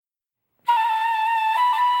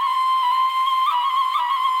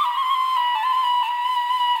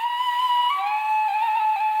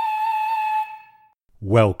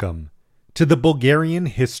Welcome to the Bulgarian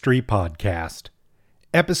History Podcast,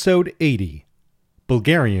 Episode 80,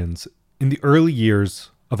 Bulgarians in the Early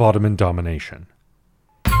Years of Ottoman Domination.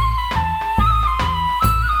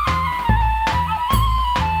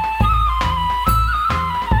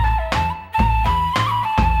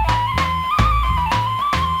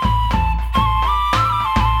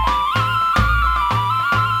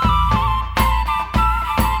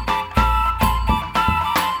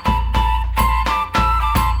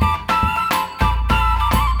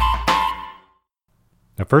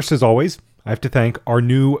 Now, first, as always, I have to thank our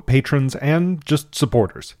new patrons and just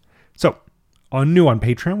supporters. So, new on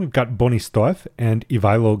Patreon, we've got Boni Stoev and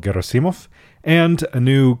Ivailo Gerasimov, and a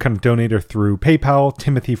new kind of donator through PayPal,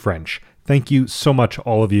 Timothy French. Thank you so much,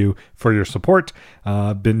 all of you, for your support.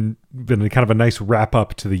 Been kind of a nice wrap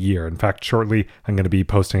up to the year. In fact, shortly, I'm going to be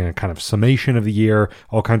posting a kind of summation of the year,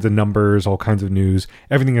 all kinds of numbers, all kinds of news,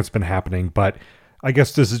 everything that's been happening. But I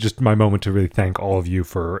guess this is just my moment to really thank all of you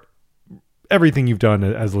for everything you've done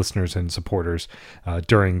as listeners and supporters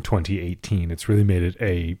during 2018. It's really made it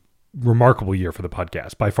a remarkable year for the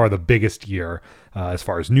podcast. By far the biggest year as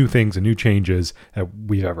far as new things and new changes that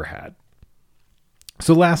we've ever had.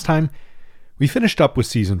 So last time, we finished up with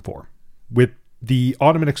Season 4, with the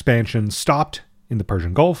Ottoman expansion stopped in the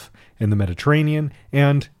Persian Gulf, in the Mediterranean,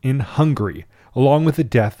 and in Hungary, along with the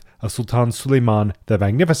death of Sultan Suleiman the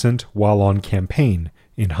Magnificent while on campaign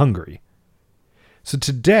in Hungary. So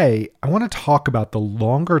today, I want to talk about the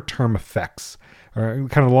longer-term effects, or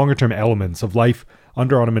kind of longer-term elements of life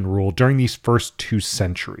under Ottoman rule during these first 2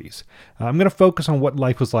 centuries. I'm going to focus on what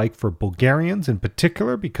life was like for Bulgarians in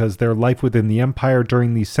particular, because their life within the empire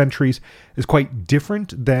during these centuries is quite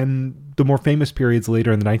different than the more famous periods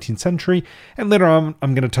later in the 19th century. And later on,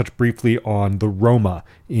 I'm going to touch briefly on the Roma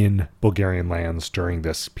in Bulgarian lands during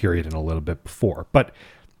this period and a little bit before. But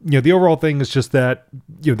the overall thing is just that,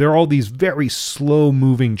 there are all these very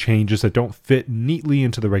slow-moving changes that don't fit neatly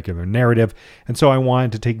into the regular narrative, and so I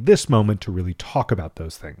wanted to take this moment to really talk about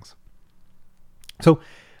those things. So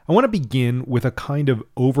I want to begin with a kind of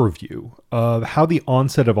overview of how the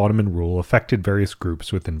onset of Ottoman rule affected various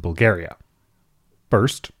groups within Bulgaria.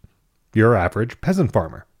 First, your average peasant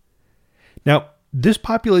farmer. Now, this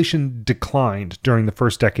population declined during the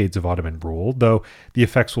first decades of Ottoman rule, though the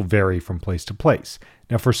effects will vary from place to place.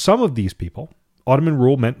 Now, for some of these people, Ottoman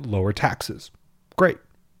rule meant lower taxes. Great.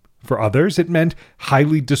 For others, it meant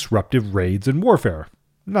highly disruptive raids and warfare.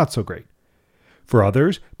 Not so great. For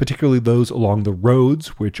others, particularly those along the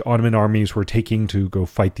roads which Ottoman armies were taking to go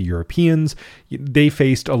fight the Europeans, they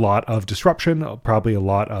faced a lot of disruption, probably a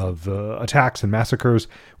lot of attacks and massacres.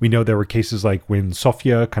 We know there were cases like when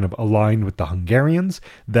Sofia kind of aligned with the Hungarians,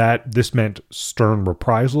 that this meant stern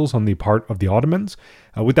reprisals on the part of the Ottomans.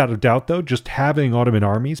 Without a doubt, though, just having Ottoman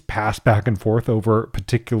armies pass back and forth over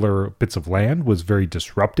particular bits of land was very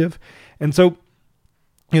disruptive. And so,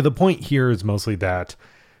 the point here is mostly that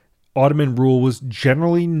Ottoman rule was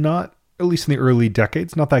generally not, at least in the early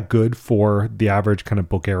decades, not that good for the average kind of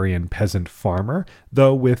Bulgarian peasant farmer,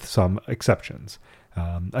 though with some exceptions.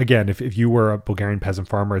 Again, if you were a Bulgarian peasant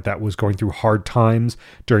farmer that was going through hard times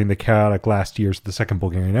during the chaotic last years of the Second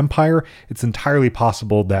Bulgarian Empire, it's entirely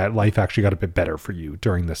possible that life actually got a bit better for you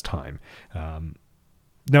during this time.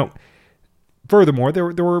 Now, furthermore, there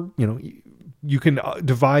were, you can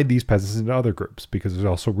divide these peasants into other groups because there's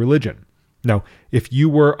also religion. Now, if you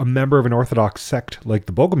were a member of an Orthodox sect like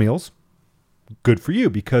the Bogomils, good for you,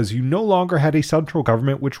 because you no longer had a central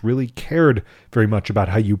government which really cared very much about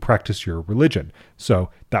how you practice your religion. So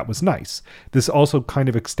that was nice. This also kind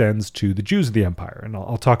of extends to the Jews of the empire, and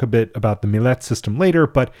I'll talk a bit about the Millet system later,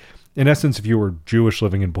 but in essence, if you were Jewish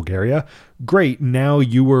living in Bulgaria, great, now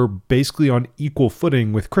you were basically on equal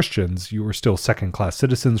footing with Christians. You were still second-class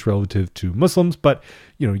citizens relative to Muslims, but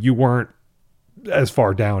you weren't as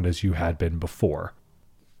far down as you had been before.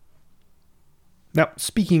 Now,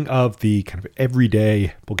 speaking of the kind of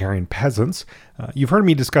everyday Bulgarian peasants, you've heard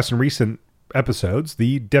me discuss in recent episodes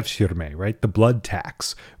the devshirme, right? The blood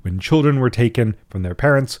tax, when children were taken from their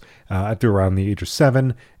parents at around the age of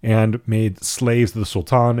 7 and made slaves of the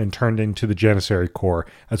Sultan and turned into the Janissary Corps,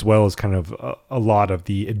 as well as kind of a lot of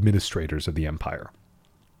the administrators of the empire.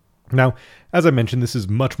 Now, as I mentioned, this is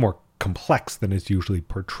much more complex than is usually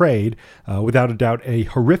portrayed. Without a doubt, a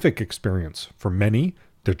horrific experience for many.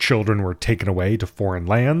 Their children were taken away to foreign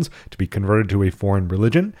lands to be converted to a foreign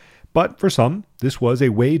religion. But for some, this was a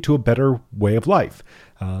way to a better way of life.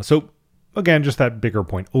 So again, just that bigger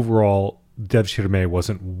point. Overall, devshirme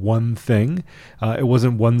wasn't one thing. It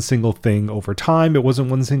wasn't one single thing over time. It wasn't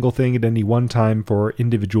one single thing at any one time for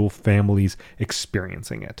individual families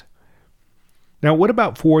experiencing it. Now, what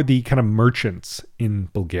about for the kind of merchants in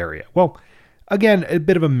Bulgaria? Well, again, a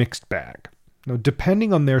bit of a mixed bag. Now,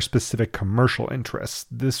 depending on their specific commercial interests,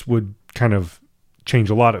 this would kind of change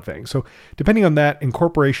a lot of things. So, depending on that,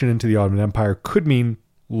 incorporation into the Ottoman Empire could mean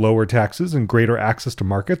lower taxes and greater access to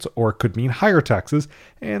markets, or it could mean higher taxes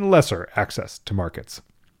and lesser access to markets.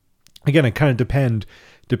 Again, it kind of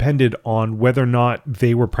depended on whether or not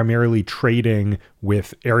they were primarily trading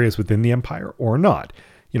with areas within the empire or not.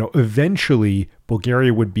 Eventually,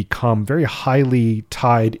 Bulgaria would become very highly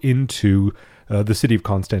tied into the city of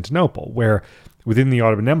Constantinople, where within the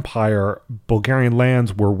Ottoman Empire, Bulgarian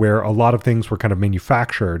lands were where a lot of things were kind of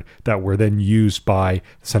manufactured that were then used by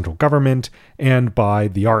the central government and by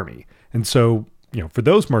the army. And so, for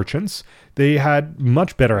those merchants, they had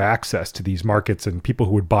much better access to these markets and people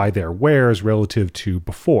who would buy their wares relative to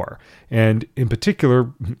before. And in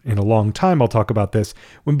particular, in a long time, I'll talk about this,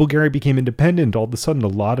 when Bulgaria became independent, all of a sudden, a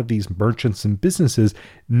lot of these merchants and businesses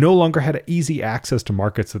no longer had easy access to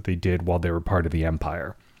markets that they did while they were part of the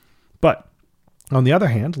empire. But on the other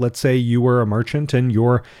hand, let's say you were a merchant and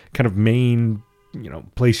your kind of main,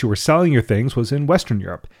 place you were selling your things was in Western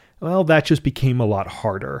Europe. Well, that just became a lot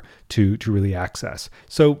harder to really access.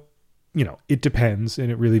 So, it depends,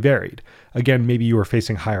 and it really varied. Again, maybe you were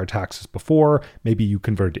facing higher taxes before, maybe you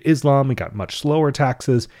converted to Islam and got much slower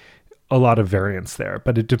taxes. A lot of variance there,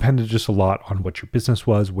 but it depended just a lot on what your business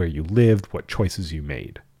was, where you lived, what choices you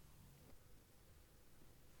made.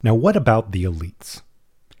 Now, what about the elites?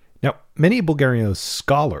 Now, many of Bulgaria's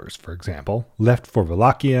scholars, for example, left for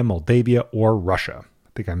Wallachia, Moldavia, or Russia. I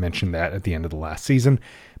think I mentioned that at the end of the last season.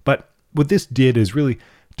 But what this did is really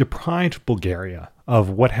deprived Bulgaria of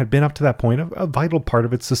what had been up to that point a vital part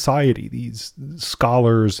of its society, these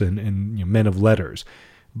scholars and men of letters.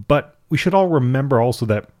 But we should all remember also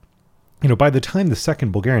that, by the time the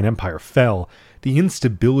Second Bulgarian Empire fell, the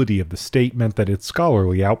instability of the state meant that its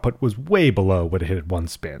scholarly output was way below what it had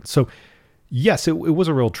once been. So, yes, it was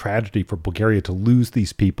a real tragedy for Bulgaria to lose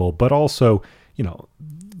these people, but also,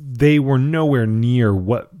 they were nowhere near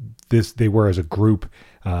what they were as a group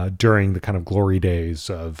during the kind of glory days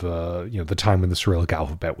of the time when the Cyrillic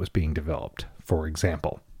alphabet was being developed, for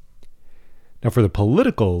example. Now, for the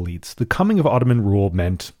political elites, the coming of Ottoman rule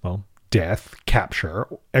meant, death, capture,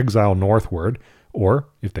 exile northward, or,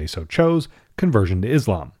 if they so chose, conversion to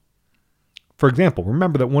Islam. For example,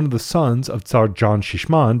 remember that one of the sons of Tsar John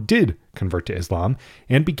Shishman did convert to Islam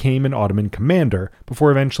and became an Ottoman commander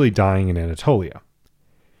before eventually dying in Anatolia.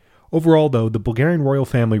 Overall, though, the Bulgarian royal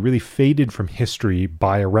family really faded from history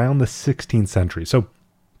by around the 16th century. So,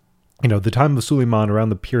 the time of Suleiman, around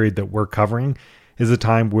the period that we're covering, is a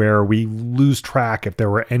time where we lose track if there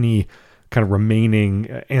were any kind of remaining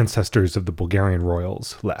ancestors of the Bulgarian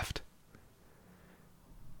royals left.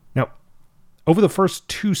 Now, over the first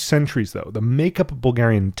 2 centuries, though, the makeup of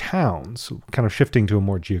Bulgarian towns, kind of shifting to a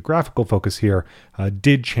more geographical focus here,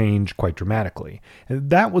 did change quite dramatically. And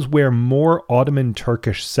that was where more Ottoman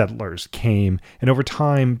Turkish settlers came, and over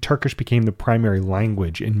time, Turkish became the primary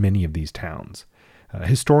language in many of these towns.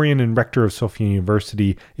 Historian and rector of Sofia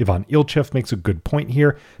University, Ivan Ilchev, makes a good point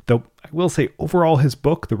here, though I will say overall his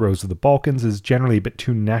book, The Rose of the Balkans, is generally a bit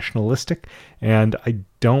too nationalistic, and I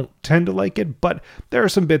don't tend to like it, but there are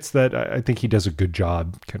some bits that I think he does a good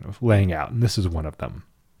job kind of laying out, and this is one of them.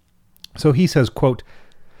 So he says, quote,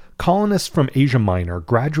 "Colonists from Asia Minor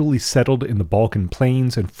gradually settled in the Balkan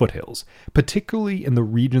plains and foothills, particularly in the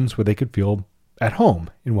regions where they could feel at home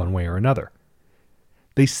in one way or another.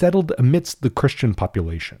 They settled amidst the Christian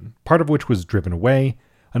population, part of which was driven away,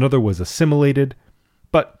 another was assimilated,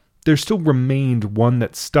 but there still remained one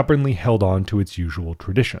that stubbornly held on to its usual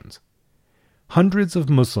traditions. Hundreds of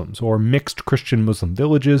Muslims or mixed Christian-Muslim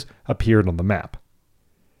villages appeared on the map.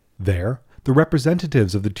 There, the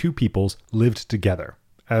representatives of the two peoples lived together,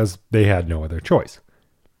 as they had no other choice.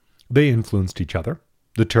 They influenced each other,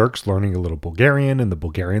 the Turks learning a little Bulgarian and the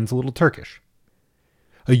Bulgarians a little Turkish.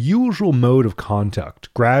 A usual mode of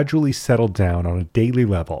conduct gradually settled down on a daily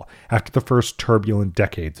level after the first turbulent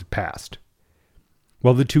decades had passed.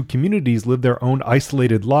 While the two communities lived their own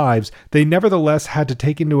isolated lives, they nevertheless had to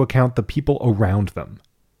take into account the people around them.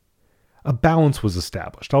 A balance was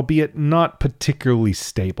established, albeit not particularly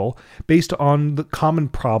stable, based on the common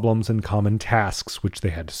problems and common tasks which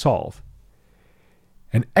they had to solve.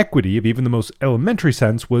 An equity of even the most elementary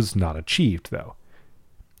sense was not achieved, though.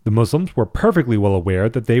 The Muslims were perfectly well aware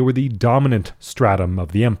that they were the dominant stratum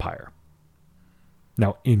of the empire.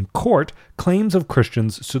 Now, in court, claims of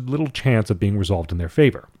Christians stood little chance of being resolved in their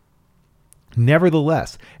favor.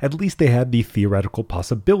 Nevertheless, at least they had the theoretical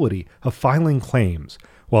possibility of filing claims,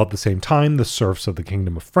 while at the same time the serfs of the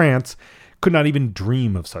Kingdom of France could not even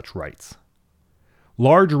dream of such rights.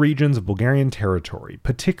 large regions of Bulgarian territory,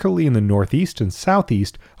 particularly in the northeast and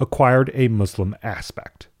southeast, acquired a Muslim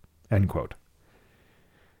aspect. End quote.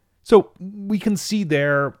 So we can see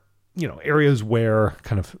there, areas where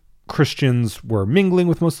kind of Christians were mingling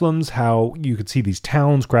with Muslims, how you could see these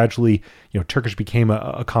towns gradually, Turkish became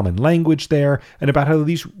a common language there, and about how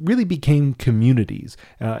these really became communities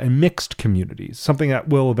and mixed communities, something that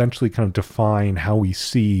will eventually kind of define how we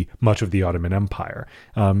see much of the Ottoman Empire.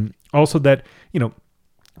 Also that,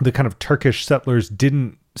 the kind of Turkish settlers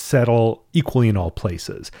didn't settle equally in all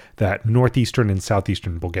places, that northeastern and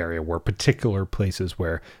southeastern Bulgaria were particular places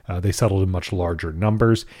where they settled in much larger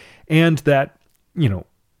numbers, and that,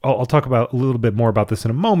 I'll talk about a little bit more about this in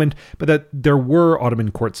a moment, but that there were Ottoman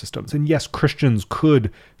court systems. And yes, Christians could,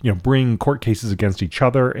 bring court cases against each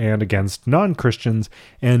other and against non-Christians.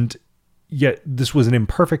 And yet this was an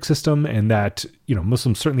imperfect system, and that,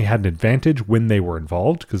 Muslims certainly had an advantage when they were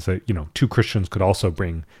involved because, two Christians could also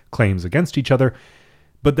bring claims against each other.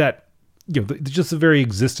 But that, just the very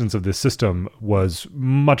existence of this system was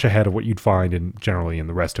much ahead of what you'd find generally in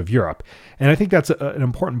the rest of Europe. And I think that's an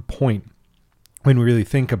important point when we really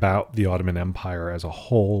think about the Ottoman Empire as a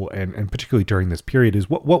whole, and particularly during this period, is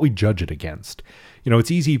what we judge it against. It's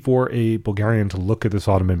easy for a Bulgarian to look at this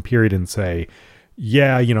Ottoman period and say,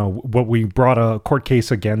 yeah, what we brought a court case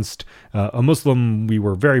against a Muslim, we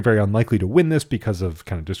were very, very unlikely to win this because of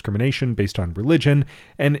kind of discrimination based on religion.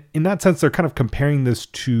 And in that sense, they're kind of comparing this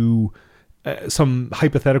to some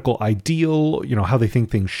hypothetical ideal, how they think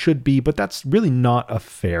things should be, but that's really not a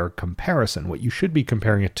fair comparison. What you should be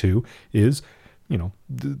comparing it to is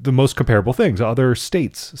the most comparable things, other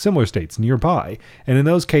states, similar states nearby. And in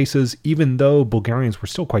those cases, even though Bulgarians were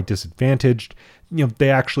still quite disadvantaged, they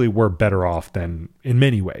actually were better off than, in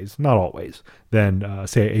many ways, not always, than,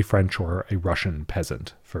 say, a French or a Russian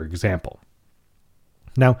peasant, for example.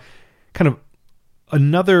 Now, kind of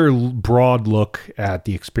another broad look at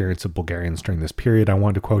the experience of Bulgarians during this period, I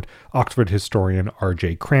wanted to quote Oxford historian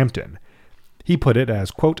R.J. Crampton. He put it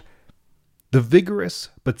as, quote, "The vigorous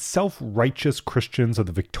but self-righteous Christians of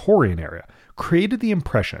the Victorian era created the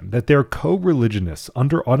impression that their co-religionists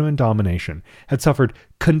under Ottoman domination had suffered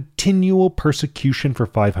continual persecution for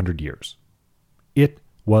 500 years. It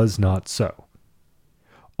was not so.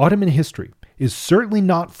 Ottoman history is certainly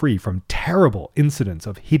not free from terrible incidents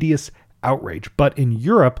of hideous outrage, but in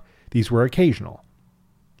Europe these were occasional.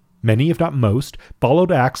 Many, if not most,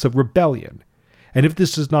 followed acts of rebellion. And if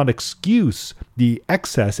this does not excuse the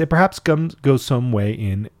excess, it perhaps goes some way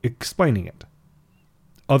in explaining it.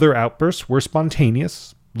 Other outbursts were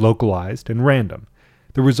spontaneous, localized, and random,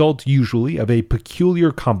 the result usually of a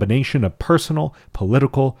peculiar combination of personal,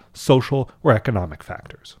 political, social, or economic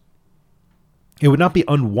factors. It would not be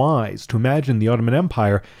unwise to imagine the Ottoman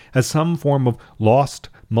Empire as some form of lost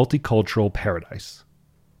multicultural paradise.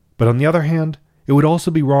 But on the other hand, it would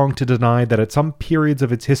also be wrong to deny that at some periods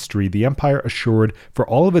of its history, the empire assured for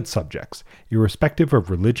all of its subjects, irrespective of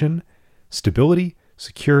religion, stability,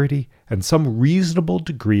 security, and some reasonable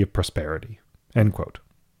degree of prosperity." End quote.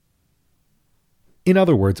 In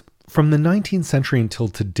other words, from the 19th century until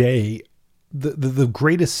today, the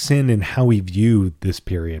greatest sin in how we view this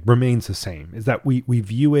period remains the same, is that we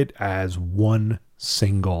view it as one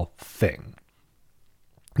single thing.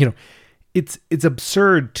 It's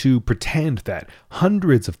absurd to pretend that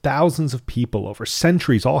hundreds of thousands of people over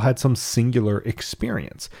centuries all had some singular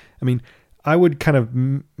experience. I mean, I would kind of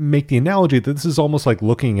make the analogy that this is almost like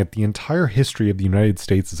looking at the entire history of the United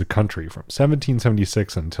States as a country from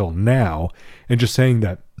 1776 until now and just saying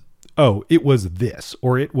that, oh, it was this,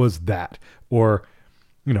 or it was that, or,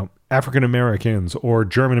 African Americans or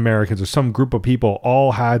German Americans or some group of people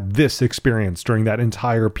all had this experience during that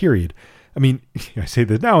entire period. I mean, I say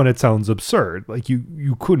this now and it sounds absurd. Like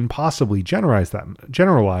you couldn't possibly generalize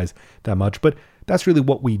that much, but that's really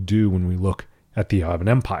what we do when we look at the Ottoman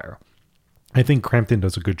Empire. I think Crampton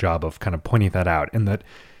does a good job of kind of pointing that out, and that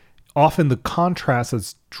often the contrast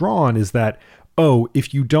that's drawn is that,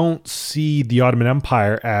 if you don't see the Ottoman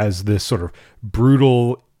Empire as this sort of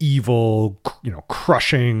brutal, evil,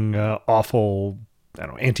 crushing, awful,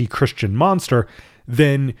 anti-Christian monster,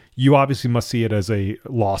 then you obviously must see it as a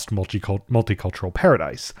lost multicultural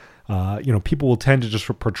paradise. People will tend to just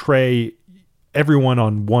portray everyone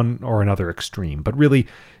on one or another extreme, but really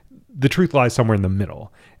the truth lies somewhere in the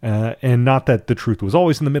middle. And not that the truth was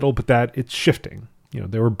always in the middle, but that it's shifting.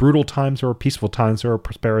 There were brutal times, there were peaceful times, there were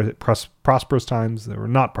prosperous times, there were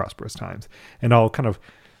not prosperous times. And I'll kind of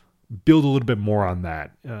build a little bit more on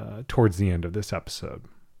that towards the end of this episode.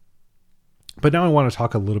 But now I want to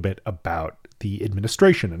talk a little bit about the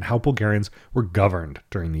administration and how Bulgarians were governed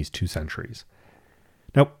during these 2 centuries.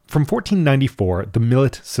 Now, from 1494, the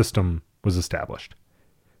millet system was established.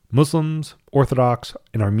 Muslims, Orthodox,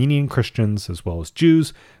 and Armenian Christians, as well as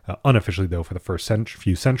Jews, unofficially though for the first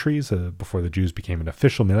few centuries before the Jews became an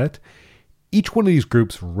official millet, each one of these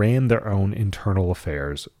groups ran their own internal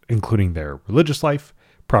affairs, including their religious life,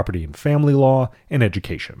 property and family law, and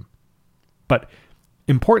education. But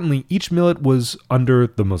importantly, each millet was under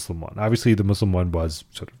the Muslim one. Obviously, the Muslim one was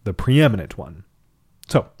sort of the preeminent one.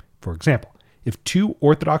 So, for example, if two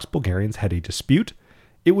Orthodox Bulgarians had a dispute,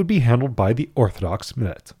 it would be handled by the Orthodox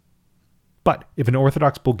millet. But if an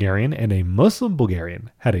Orthodox Bulgarian and a Muslim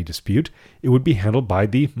Bulgarian had a dispute, it would be handled by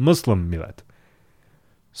the Muslim millet.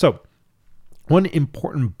 So, one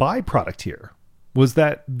important byproduct here was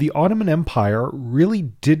that the Ottoman Empire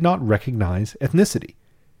really did not recognize ethnicity.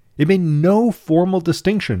 It made no formal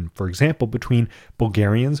distinction, for example, between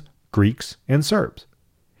Bulgarians, Greeks, and Serbs.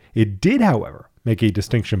 It did, however, make a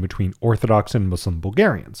distinction between Orthodox and Muslim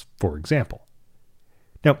Bulgarians, for example.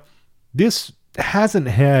 Now, this hasn't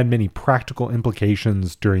had many practical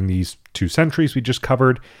implications during these 2 centuries we just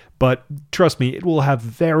covered, but trust me, it will have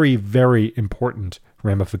very, very important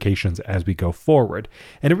ramifications as we go forward.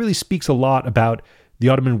 And it really speaks a lot about the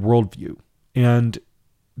Ottoman worldview and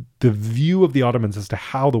the view of the Ottomans as to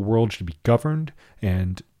how the world should be governed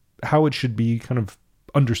and how it should be kind of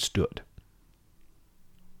understood.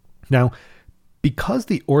 Now, because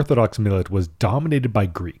the Orthodox millet was dominated by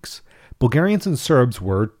Greeks, Bulgarians and Serbs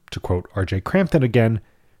were, to quote R.J. Crampton again,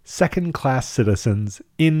 second-class citizens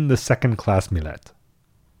in the second-class millet.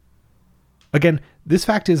 Again, this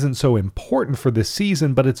fact isn't so important for this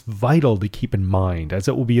season, but it's vital to keep in mind, as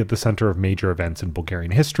it will be at the center of major events in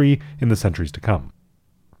Bulgarian history in the centuries to come.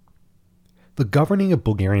 The governing of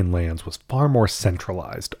Bulgarian lands was far more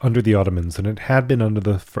centralized under the Ottomans than it had been under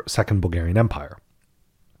the Second Bulgarian Empire.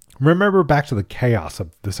 Remember back to the chaos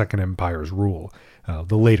of the Second Empire's rule,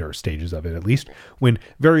 the later stages of it at least, when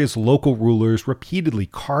various local rulers repeatedly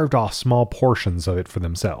carved off small portions of it for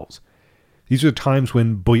themselves. These are times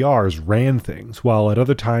when boyars ran things, while at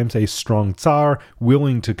other times a strong Tsar,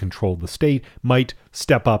 willing to control the state, might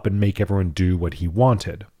step up and make everyone do what he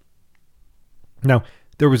wanted. Now,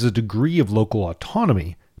 there was a degree of local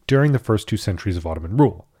autonomy during the first 2 centuries of Ottoman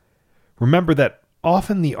rule. Remember that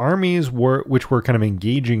often the armies which were kind of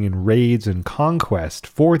engaging in raids and conquest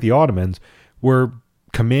for the Ottomans were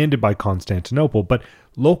commanded by Constantinople, but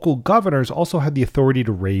local governors also had the authority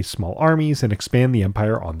to raise small armies and expand the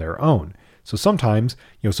empire on their own. So sometimes,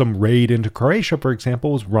 some raid into Croatia, for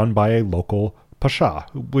example, was run by a local pasha,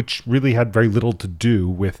 which really had very little to do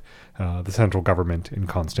with the central government in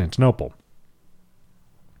Constantinople.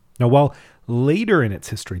 Now, while later in its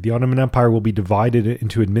history, the Ottoman Empire will be divided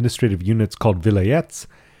into administrative units called vilayets,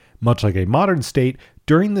 much like a modern state,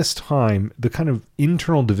 during this time, the kind of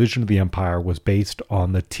internal division of the empire was based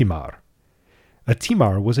on the timar. A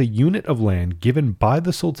timar was a unit of land given by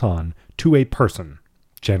the sultan to a person,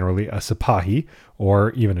 generally a sipahi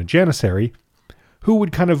or even a janissary, who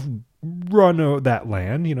would kind of run that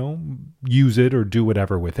land, use it or do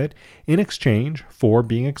whatever with it, in exchange for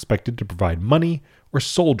being expected to provide money or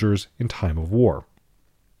soldiers in time of war.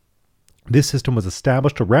 This system was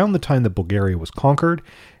established around the time that Bulgaria was conquered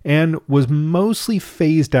and was mostly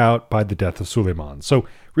phased out by the death of Suleiman. So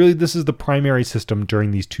really this is the primary system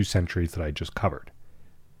during these 2 centuries that I just covered.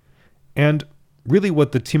 And really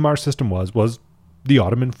what the Timar system was the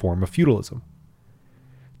Ottoman form of feudalism.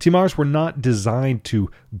 Timars were not designed to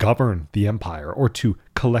govern the empire or to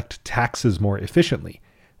collect taxes more efficiently.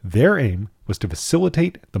 Their aim was to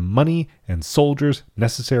facilitate the money and soldiers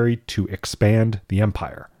necessary to expand the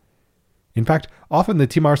empire. In fact, often the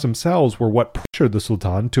Timars themselves were what pressured the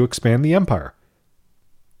Sultan to expand the empire.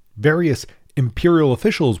 Various imperial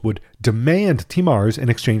officials would demand Timars in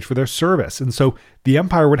exchange for their service, and so the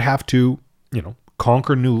empire would have to,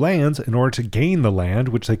 conquer new lands in order to gain the land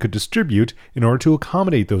which they could distribute in order to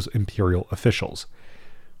accommodate those imperial officials.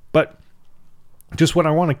 But just what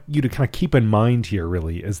I want you to kind of keep in mind here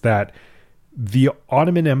really is that the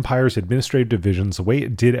Ottoman Empire's administrative divisions, the way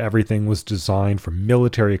it did everything, was designed for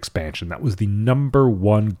military expansion. That was the number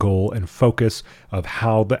one goal and focus of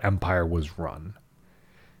how the empire was run.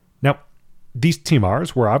 Now, these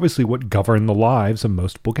Timars were obviously what governed the lives of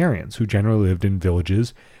most Bulgarians, who generally lived in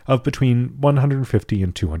villages of between 150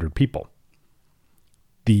 and 200 people.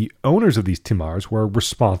 The owners of these Timars were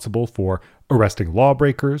responsible for arresting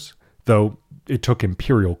lawbreakers, though it took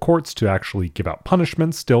imperial courts to actually give out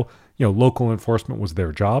punishments. Still, local enforcement was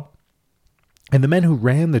their job. And the men who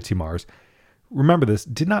ran the Timars, remember this,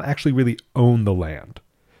 did not actually really own the land.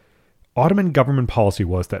 Ottoman government policy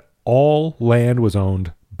was that all land was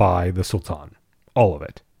owned by the Sultan, all of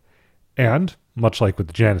it. And much like with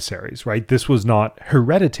the Janissaries, right, this was not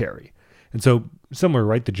hereditary. And so similar,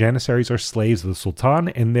 right, the Janissaries are slaves of the Sultan,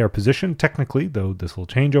 and their position, technically, though this will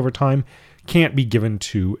change over time, can't be given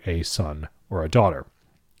to a son or a daughter.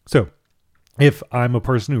 So if I'm a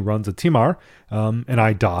person who runs a timar and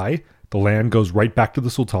I die, the land goes right back to the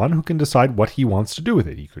Sultan, who can decide what he wants to do with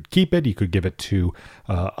it. He could keep it. He could give it to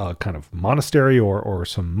a kind of monastery or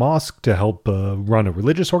some mosque to help run a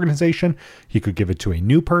religious organization. He could give it to a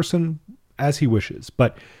new person as he wishes.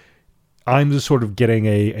 But I'm just sort of getting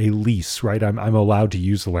a lease, right? I'm allowed to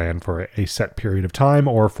use the land for a set period of time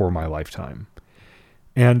or for my lifetime.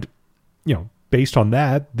 And, based on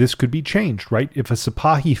that, this could be changed, right? If a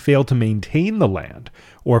Sipahi failed to maintain the land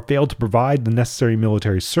or failed to provide the necessary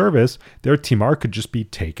military service, their timar could just be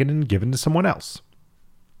taken and given to someone else.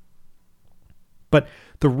 But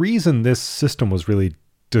the reason this system was really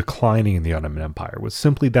declining in the Ottoman Empire was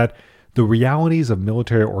simply that the realities of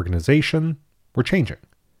military organization were changing.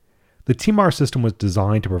 The timar system was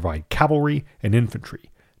designed to provide cavalry and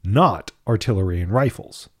infantry, not artillery and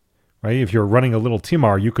rifles. Right? If you're running a little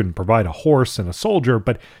timar, you can provide a horse and a soldier,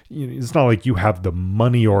 but it's not like you have the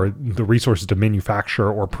money or the resources to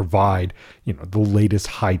manufacture or provide, the latest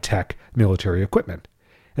high-tech military equipment.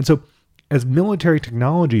 And so as military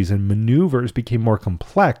technologies and maneuvers became more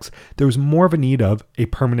complex, there was more of a need of a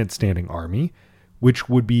permanent standing army, which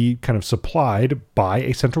would be kind of supplied by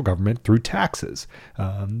a central government through taxes.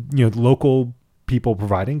 The local people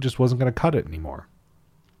providing just wasn't going to cut it anymore.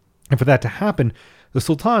 And for that to happen, the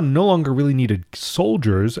Sultan no longer really needed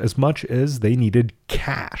soldiers as much as they needed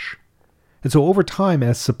cash. And so over time,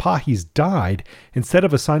 as Sipahis died, instead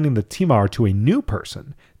of assigning the timar to a new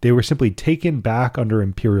person, they were simply taken back under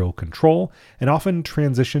imperial control and often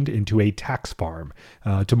transitioned into a tax farm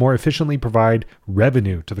to more efficiently provide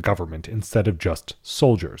revenue to the government instead of just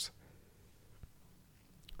soldiers.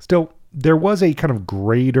 Still, there was a kind of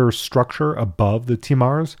greater structure above the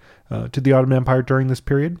timars to the Ottoman Empire during this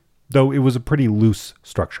period, though it was a pretty loose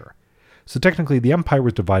structure. So technically, the empire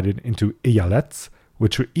was divided into eyalets,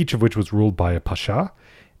 each of which was ruled by a pasha,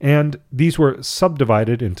 and these were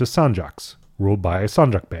subdivided into sanjaks, ruled by a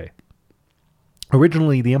sanjak bey.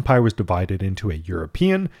 Originally, the empire was divided into a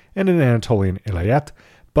European and an Anatolian elayat,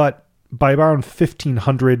 but by around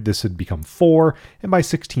 1500, this had become 4, and by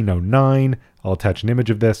 1609, I'll attach an image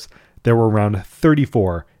of this, there were around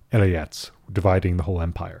 34 elayats dividing the whole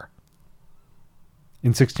empire. In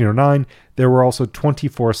 1609, there were also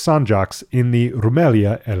 24 sanjaks in the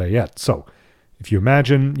Rumelia elayat. So, if you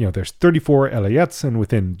imagine, there's 34 elayats, and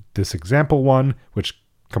within this example one, which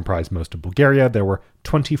comprised most of Bulgaria, there were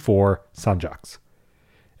 24 sanjaks.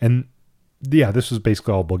 And this was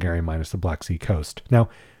basically all Bulgaria minus the Black Sea coast. Now,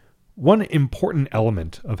 one important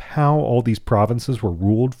element of how all these provinces were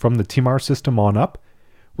ruled from the timar system on up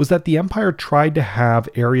was that the empire tried to have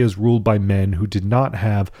areas ruled by men who did not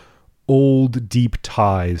have old, deep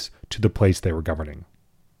ties to the place they were governing.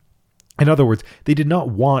 In other words, they did not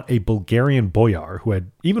want a Bulgarian boyar,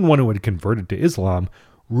 even one who had converted to Islam,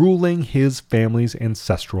 ruling his family's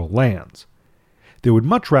ancestral lands. They would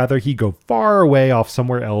much rather he go far away off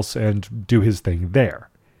somewhere else and do his thing there.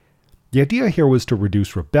 The idea here was to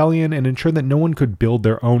reduce rebellion and ensure that no one could build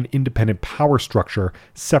their own independent power structure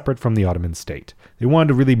separate from the Ottoman state. They wanted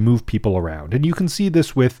to really move people around. And you can see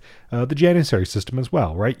this with the Janissary system as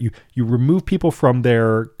well, right? You remove people from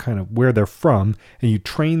their kind of where they're from, and you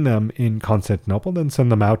train them in Constantinople, then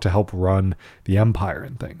send them out to help run the empire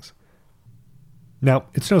and things. Now,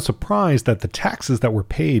 it's no surprise that the taxes that were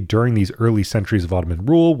paid during these early centuries of Ottoman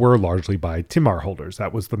rule were largely by timar holders.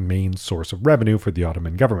 That was the main source of revenue for the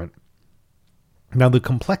Ottoman government. Now, the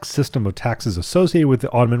complex system of taxes associated with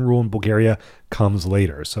the Ottoman rule in Bulgaria comes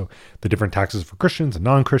later. So the different taxes for Christians and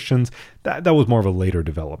non-Christians, that was more of a later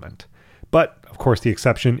development. But, of course, the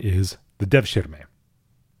exception is the devshirme.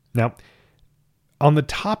 Now, on the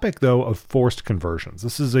topic, though, of forced conversions,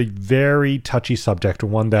 this is a very touchy subject,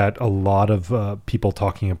 one that a lot of people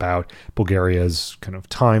talking about Bulgaria's kind of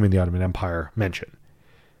time in the Ottoman Empire mention.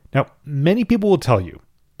 Now, many people will tell you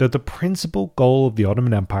that the principal goal of the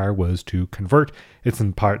Ottoman Empire was to convert its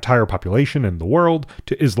entire population in the world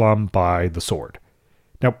to Islam by the sword.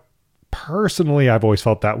 Now, personally, I've always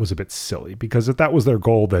felt that was a bit silly, because if that was their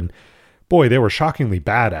goal, then, boy, they were shockingly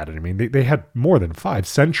bad at it. I mean, they had more than 5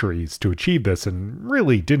 centuries to achieve this and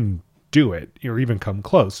really didn't do it or even come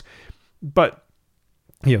close. But,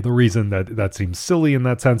 the reason that seems silly in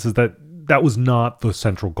that sense is that was not the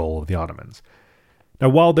central goal of the Ottomans. Now,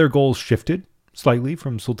 while their goals shifted slightly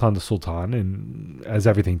from sultan to sultan, and as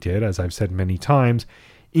everything did, as I've said many times,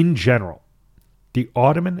 in general, the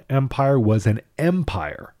Ottoman Empire was an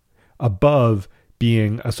empire above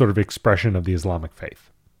being a sort of expression of the Islamic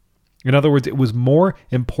faith. In other words, it was more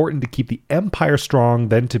important to keep the empire strong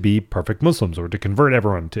than to be perfect Muslims or to convert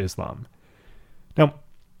everyone to Islam. Now,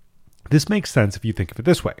 this makes sense if you think of it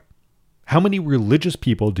this way. How many religious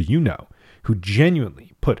people do you know who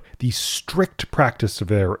genuinely put the strict practice of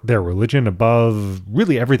their religion above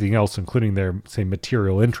really everything else, including their, say,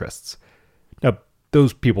 material interests? Now,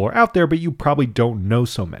 those people are out there, but you probably don't know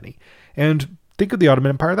so many. And think of the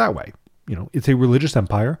Ottoman Empire that way. It's a religious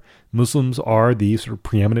empire. Muslims are the sort of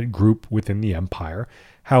preeminent group within the empire.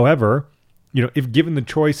 However, if given the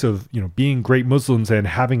choice of, being great Muslims and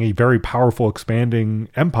having a very powerful, expanding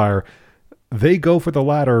empire, they go for the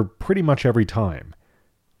latter pretty much every time.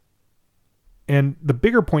 And the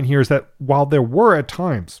bigger point here is that while there were at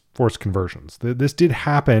times forced conversions, this did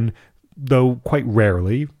happen, though quite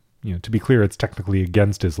rarely. To be clear, it's technically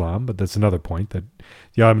against Islam, but that's another point, that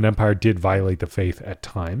the Ottoman Empire did violate the faith at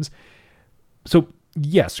times. So,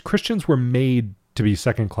 yes, Christians were made to be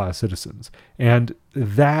second-class citizens, and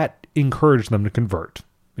that encouraged them to convert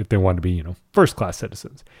if they wanted to be, first-class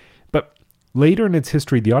citizens. But later in its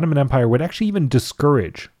history, the Ottoman Empire would actually even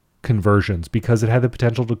discourage conversions because it had the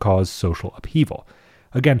potential to cause social upheaval.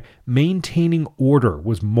 Again, maintaining order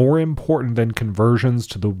was more important than conversions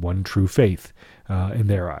to the one true faith in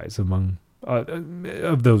their eyes, among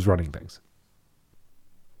of those running things.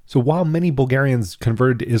 So while many Bulgarians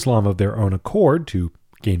converted to Islam of their own accord to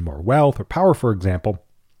gain more wealth or power, for example,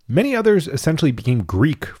 many others essentially became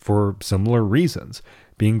Greek for similar reasons.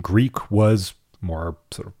 Being Greek was more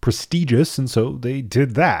sort of prestigious, and so they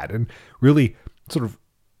did that. And really, sort of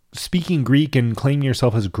speaking Greek and claiming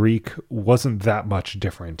yourself as Greek wasn't that much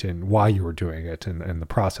different in why you were doing it and the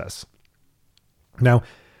process. Now,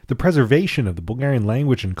 the preservation of the Bulgarian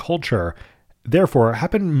language and culture, therefore,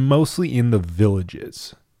 happened mostly in the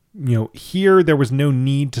villages. Here there was no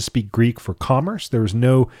need to speak Greek for commerce. There was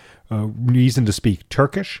no reason to speak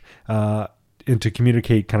Turkish and to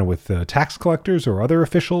communicate kind of with tax collectors or other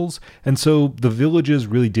officials. And so the villages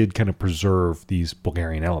really did kind of preserve these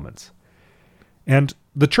Bulgarian elements. And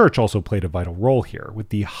the church also played a vital role here, with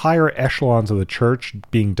the higher echelons of the church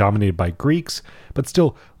being dominated by Greeks, but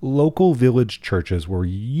still local village churches were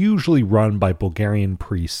usually run by Bulgarian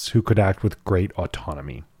priests who could act with great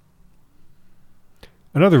autonomy.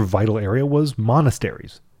 Another vital area was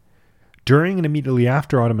monasteries. During and immediately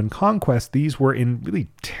after Ottoman conquest, these were in really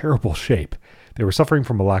terrible shape. They were suffering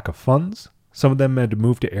from a lack of funds. Some of them had to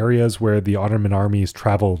move to areas where the Ottoman armies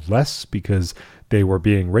traveled less because they were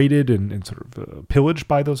being raided and sort of pillaged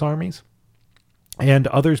by those armies. And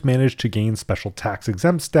others managed to gain special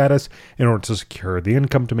tax-exempt status in order to secure the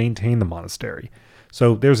income to maintain the monastery.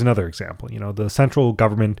 So there's another example. The central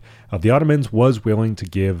government of the Ottomans was willing to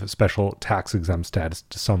give special tax-exempt status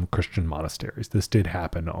to some Christian monasteries. This did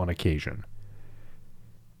happen on occasion.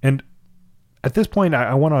 And at this point,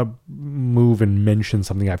 I want to move and mention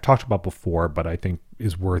something I've talked about before, but I think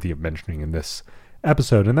is worthy of mentioning in this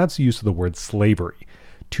episode, and that's the use of the word slavery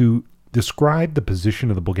to describe the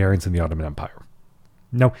position of the Bulgarians in the Ottoman Empire.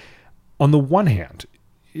 Now, on the one hand,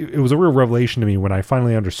 it was a real revelation to me when I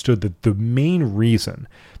finally understood that the main reason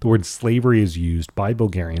the word slavery is used by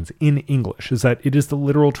Bulgarians in English is that it is the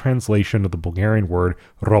literal translation of the Bulgarian word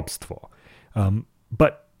robstvo.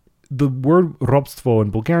 But the word robstvo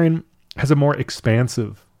in Bulgarian has a more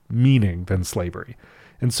expansive meaning than slavery.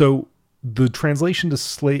 And so the translation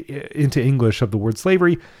into English of the word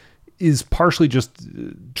slavery is partially just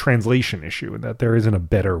a translation issue, and that there isn't a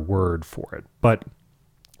better word for it. But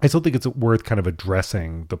I still think it's worth kind of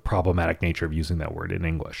addressing the problematic nature of using that word in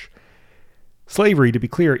English. Slavery, to be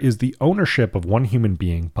clear, is the ownership of one human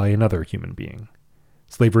being by another human being.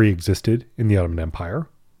 Slavery existed in the Ottoman Empire.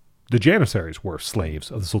 The Janissaries were slaves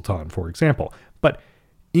of the Sultan, for example. But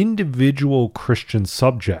individual Christian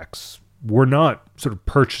subjects were not sort of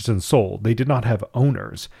purchased and sold. They did not have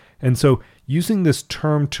owners. And so using this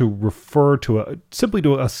term to refer to simply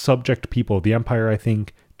to a subject people of the empire, I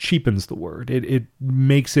think, cheapens the word. It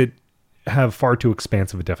makes it have far too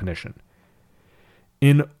expansive a definition.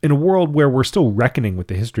 In a world where we're still reckoning with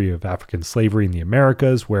the history of African slavery in the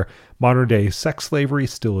Americas, where modern-day sex slavery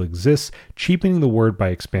still exists, cheapening the word by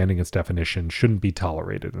expanding its definition shouldn't be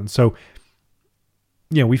tolerated. And so,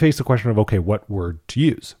 we face the question of, okay, what word to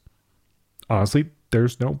use? Honestly,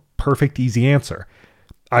 there's no perfect, easy answer.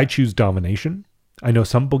 I choose domination. I know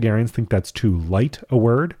some Bulgarians think that's too light a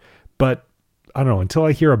word, but I don't know, until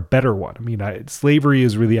I hear a better one. Slavery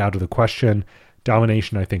is really out of the question.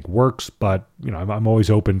 Domination, I think, works, but I'm always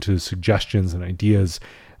open to suggestions and ideas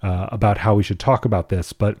about how we should talk about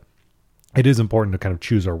this, but it is important to kind of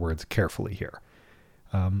choose our words carefully here.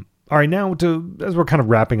 All right, now as we're kind of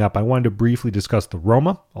wrapping up, I wanted to briefly discuss the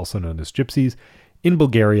Roma, also known as Gypsies, in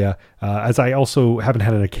Bulgaria, as I also haven't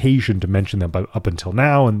had an occasion to mention them up until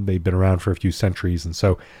now, and they've been around for a few centuries, and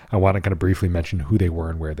so I want to kind of briefly mention who they were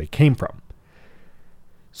and where they came from.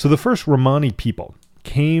 So the first Romani people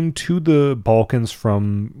came to the Balkans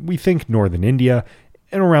from, we think, northern India,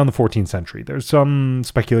 and around the 14th century. There's some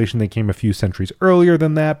speculation they came a few centuries earlier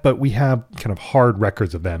than that, but we have kind of hard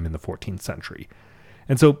records of them in the 14th century.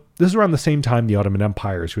 And so this is around the same time the Ottoman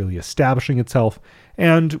Empire is really establishing itself,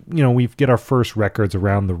 and, we get our first records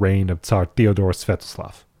around the reign of Tsar Theodore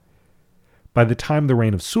Svetoslav. By the time of the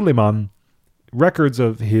reign of Suleiman, records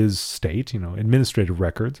of his state, administrative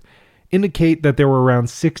records, indicate that there were around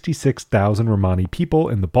 66,000 Romani people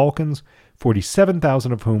in the Balkans,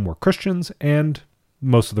 47,000 of whom were Christians, and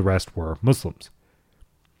most of the rest were Muslims.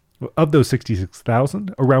 Of those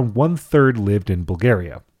 66,000, around one-third lived in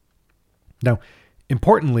Bulgaria. Now,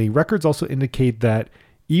 importantly, records also indicate that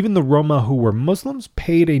even the Roma who were Muslims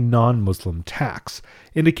paid a non-Muslim tax,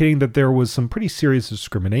 indicating that there was some pretty serious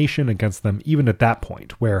discrimination against them even at that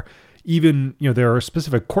point, where even, there are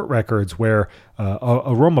specific court records where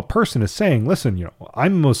a Roma person is saying, listen,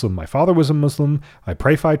 I'm a Muslim, my father was a Muslim, I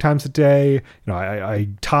pray 5 times a day, I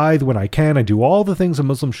tithe when I can, I do all the things a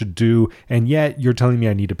Muslim should do, and yet you're telling me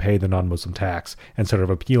I need to pay the non-Muslim tax, and sort of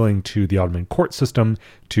appealing to the Ottoman court system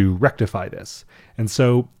to rectify this. And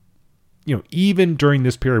so, even during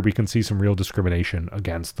this period, we can see some real discrimination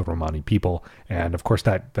against the Romani people. And of course,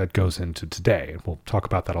 that goes into today. And we'll talk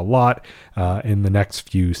about that a lot in the next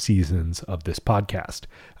few seasons of this podcast.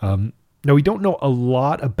 Now, we don't know a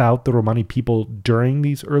lot about the Romani people during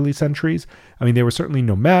these early centuries. I mean, they were certainly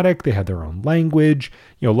nomadic. They had their own language.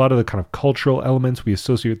 A lot of the kind of cultural elements we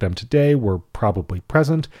associate with them today were probably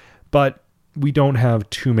present. But we don't have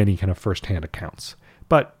too many kind of firsthand accounts.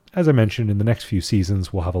 But as I mentioned, in the next few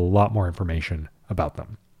seasons, we'll have a lot more information about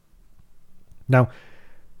them. Now,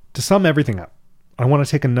 to sum everything up, I want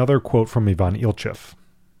to take another quote from Ivan Ilchev.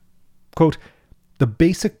 Quote, "The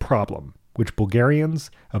basic problem which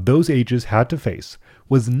Bulgarians of those ages had to face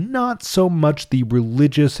was not so much the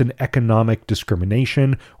religious and economic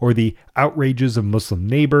discrimination or the outrages of Muslim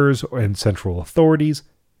neighbors and central authorities,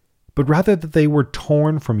 but rather that they were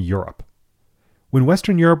torn from Europe. When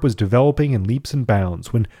Western Europe was developing in leaps and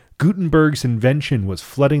bounds, when Gutenberg's invention was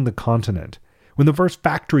flooding the continent, when the first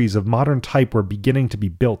factories of modern type were beginning to be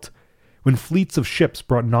built, when fleets of ships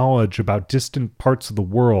brought knowledge about distant parts of the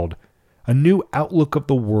world, a new outlook of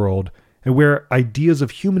the world, and where ideas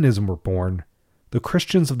of humanism were born, the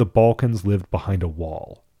Christians of the Balkans lived behind a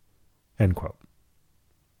wall." End quote.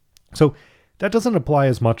 So that doesn't apply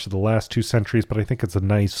as much to the last 2 centuries, but I think it's a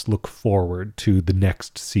nice look forward to the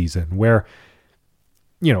next season where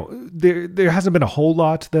there hasn't been a whole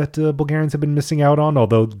lot that Bulgarians have been missing out on,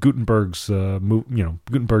 although Gutenberg's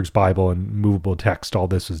Bible and movable text, all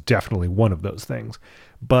this is definitely one of those things.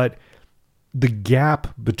 But the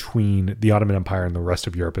gap between the Ottoman Empire and the rest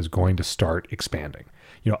of Europe is going to start expanding.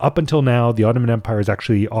 Up until now, the Ottoman Empire has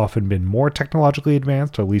actually often been more technologically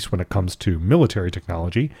advanced, at least when it comes to military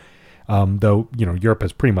technology, though, Europe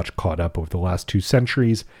has pretty much caught up over the last 2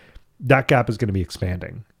 centuries. That gap is going to be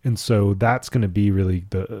expanding. And so that's going to be really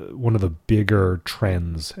one of the bigger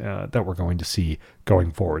trends that we're going to see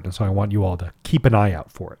going forward. And so I want you all to keep an eye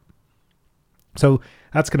out for it. So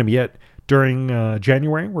that's going to be it. During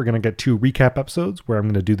January, we're going to get 2 recap episodes where I'm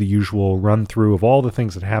going to do the usual run through of all the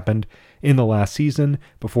things that happened in the last season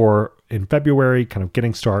before in February, kind of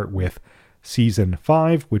getting started with season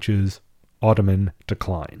 5, which is Ottoman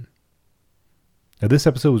Decline. Now, this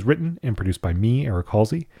episode was written and produced by me, Eric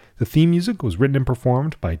Halsey. The theme music was written and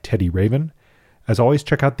performed by Teddy Raven. As always,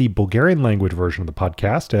 check out the Bulgarian language version of the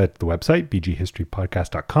podcast at the website,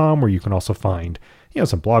 bghistorypodcast.com, where you can also find,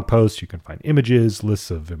 some blog posts. You can find images,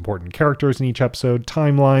 lists of important characters in each episode,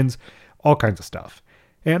 timelines, all kinds of stuff.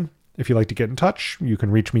 And if you'd like to get in touch, you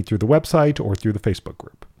can reach me through the website or through the Facebook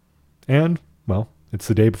group. And, well, it's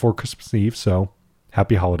the day before Christmas Eve, so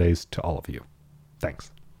happy holidays to all of you.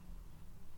 Thanks.